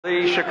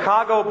The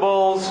Chicago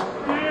Bulls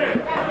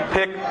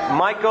pick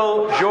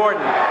Michael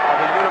Jordan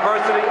of the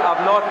University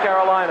of North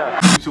Carolina.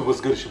 YouTube,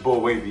 what's good? It's your boy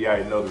Wavy. You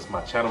already know this is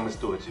my channel,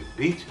 Mr. At Your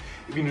Beach.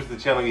 If you're new to the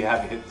channel, you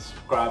haven't hit the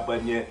subscribe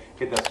button yet,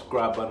 hit that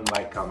subscribe button,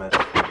 like, comment,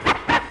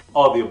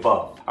 all the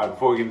above. All right,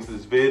 before we get into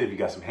this vid, if you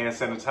got some hand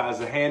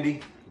sanitizer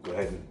handy, go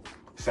ahead and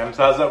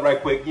sanitize up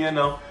right quick. You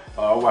know,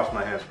 I washed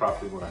my hands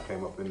properly when I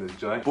came up in this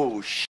joint.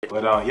 Bullshit.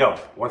 But yo,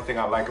 one thing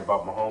I like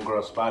about my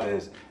homegirl spot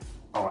is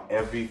on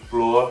every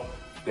floor,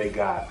 they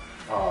got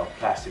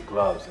plastic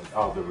gloves and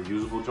the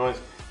reusable joints.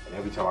 And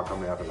every time I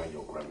come there, I be like,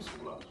 yo, grab me some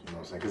gloves. You know what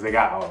I'm saying? Because they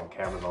got all them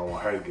cameras. I don't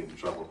want her to get in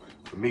trouble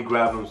for me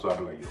grabbing them, so I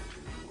be like, yo, give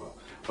me some gloves.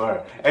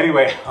 Word.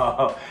 Anyway,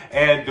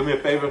 and do me a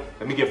favor,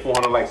 let me get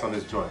 400 likes on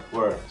this joint.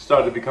 Word.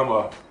 Started to become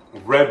a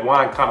red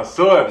wine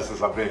connoisseur ever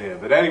since I've been here.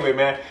 But anyway,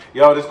 man,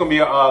 yo, this is gonna be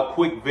a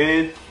quick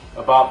vid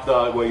about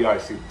well, you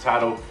already see the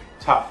title.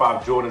 Top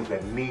 5 Jordans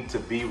that need to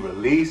be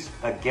released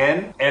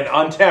again and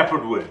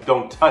untampered with.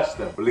 Don't touch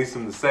them. Release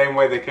them the same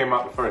way they came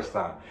out the first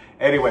time.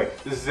 Anyway,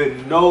 this is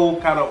in no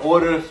kind of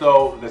order,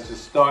 so let's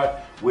just start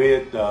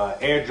with the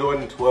Air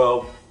Jordan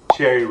 12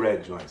 Cherry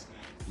Red joints.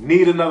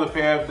 Need another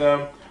pair of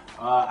them.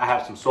 I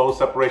have some sole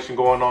separation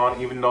going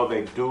on, even though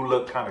they do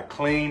look kind of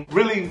clean.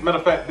 Really, matter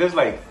of fact, there's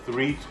like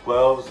 3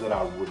 12s that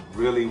I would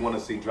really want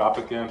to see drop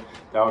again.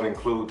 That would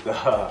include the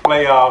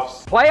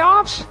playoffs.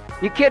 Playoffs?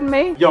 You kidding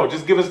me? Yo,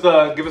 just give us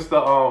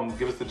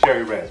the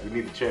cherry reds. We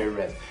need the cherry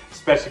reds,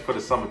 especially for the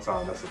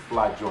summertime. That's a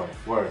fly joint.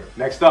 Word.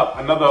 Next up,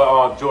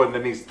 another Jordan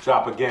that needs to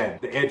drop again.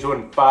 The Air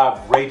Jordan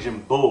 5 Raging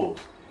Bulls.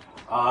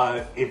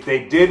 If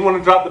they did want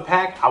to drop the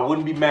pack, I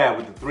wouldn't be mad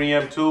with the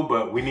 3M2,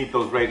 but we need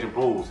those Raging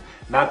Bulls.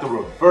 Not the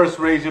reverse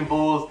Raging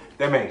Bulls.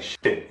 Them ain't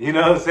shit. You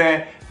know what I'm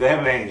saying?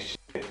 Them ain't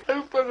shit.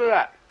 Who's for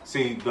that?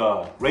 See,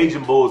 the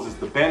Raging Bulls is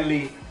the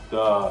Bentley.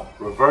 The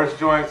reverse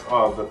joints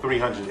are the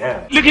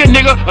 300M. Look here,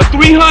 nigga. A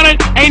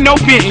 300 ain't no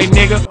Bentley,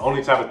 nigga. The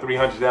only type of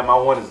 300M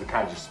I want is the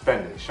kind you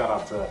spend it. Shout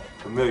out to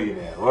Chameleon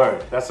there.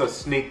 Word. That's a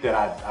sneak that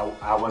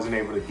I wasn't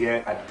able to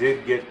get. I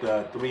did get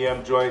the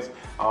 3M joints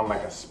on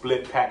like a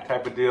split pack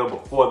type of deal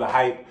before the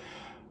hype.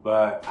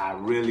 But I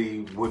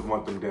really would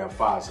want them damn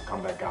 5s to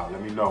come back out.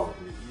 Let me know.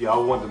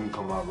 Y'all want them to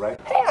come out, right?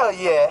 Hell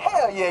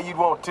yeah, you'd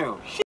want to.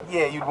 Shit,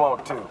 yeah, you'd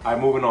want to. All right,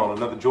 moving on.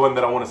 Another Jordan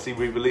that I want to see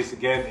re-released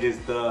again is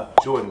the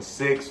Jordan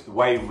 6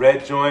 white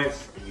red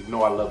joints. You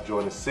know I love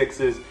Jordan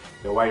 6s.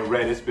 The white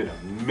red, it's been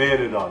a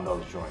minute on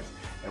those joints.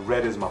 And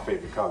red is my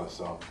favorite color,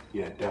 so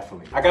yeah,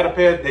 definitely. I got a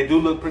pair, they do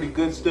look pretty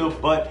good still,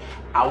 but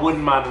I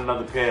wouldn't mind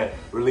another pair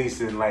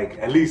releasing like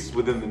at least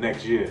within the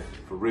next year,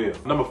 for real.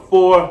 Number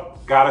 4,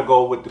 gotta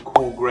go with the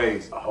cool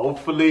grays.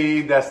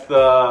 Hopefully that's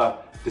the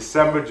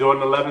December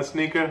Jordan 11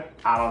 sneaker.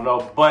 I don't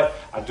know, but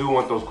I do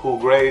want those cool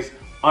grays.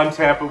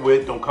 Untampered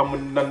with, don't come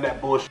with none of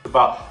that bullshit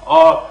about,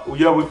 oh,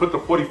 yeah, we put the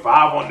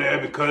 45 on there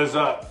because,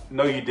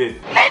 no you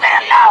didn't. Leave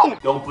it alone!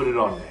 Don't put it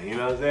on there, you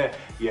know what I'm saying?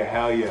 Yeah,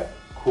 hell yeah,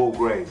 cool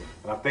grays.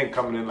 And I think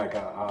coming in like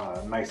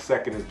a nice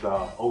second is the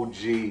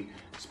OG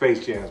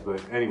Space Jams,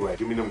 but anyway,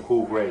 give me them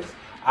cool grays.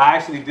 I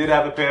actually did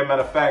have a pair,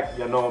 matter of fact,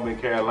 y'all know I'm in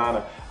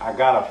Carolina. I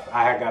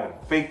had got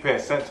a fake pair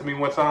sent to me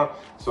one time,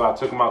 so I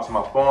took them out to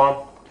my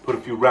farm, put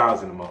a few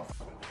rounds in the motherfucker.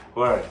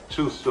 Word,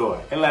 true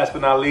story. And last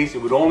but not least, it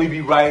would only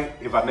be right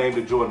if I named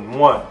the Jordan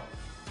 1,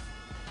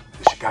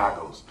 the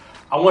Chicagos.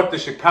 I want the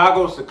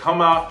Chicagos to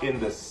come out in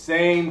the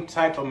same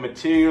type of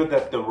material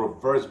that the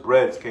reverse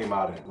breads came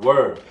out in.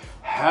 Word,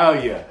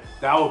 hell yeah,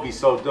 that would be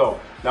so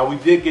dope. Now we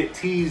did get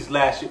teased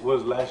last year,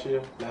 was it last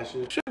year?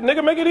 Shit,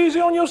 nigga, make it easy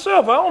on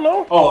yourself, I don't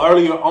know. Oh,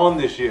 earlier on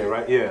this year,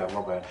 right? Yeah,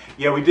 my bad.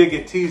 Yeah, we did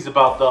get teased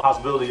about the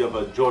possibility of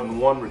a Jordan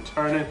 1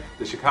 returning.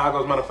 The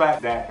Chicagos, matter of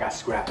fact, that got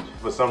scrapped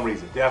for some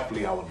reason.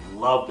 Definitely, I would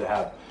love to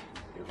have,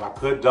 if I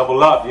could,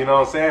 double up, you know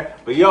what I'm saying?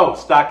 But yo,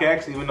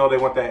 StockX, even though they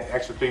want that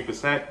extra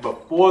 3%,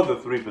 before the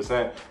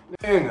 3%,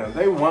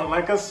 they want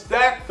like a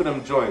stack for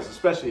them joints,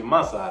 especially in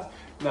my size.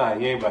 Nah,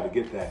 you ain't about to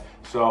get that.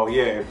 So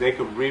yeah, if they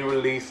could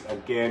re-release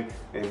again,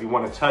 and if you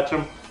want to touch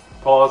them,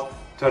 pause,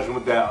 touch them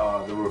with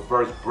that the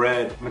reverse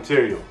bread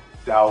material.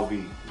 That would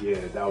be, yeah,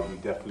 that would be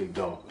definitely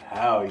dope.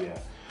 Hell yeah.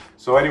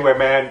 So anyway,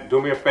 man,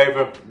 do me a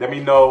favor. Let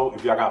me know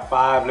if y'all got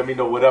 5. Let me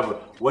know whatever.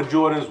 What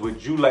Jordans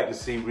would you like to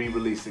see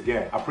re-released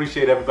again? I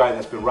appreciate everybody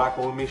that's been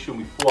rocking with me. Shoot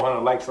me 400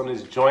 likes on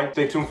this joint.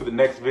 Stay tuned for the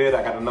next vid.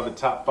 I got another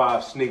top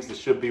 5 sneaks that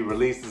should be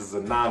released. This is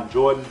a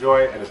non-Jordan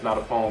joint, and it's not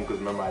a phone because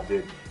remember I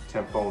did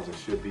 10 phones that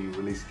should be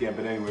released again.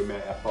 But anyway,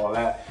 man, after all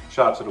that,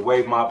 shout out to the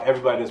Wave Mob,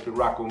 everybody that's been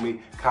rocking with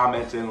me,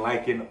 commenting,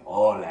 liking,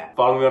 all that.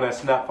 Follow me on that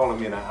Snap, follow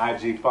me on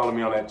that IG, follow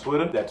me on that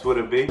Twitter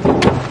be. But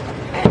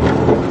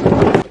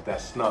that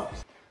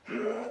Snups.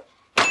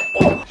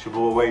 It's your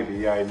boy Wavy.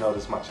 You already know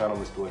this is my channel,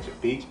 Mr. At Your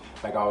Beach.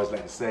 Like I always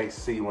like to say,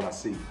 see you when I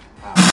see you.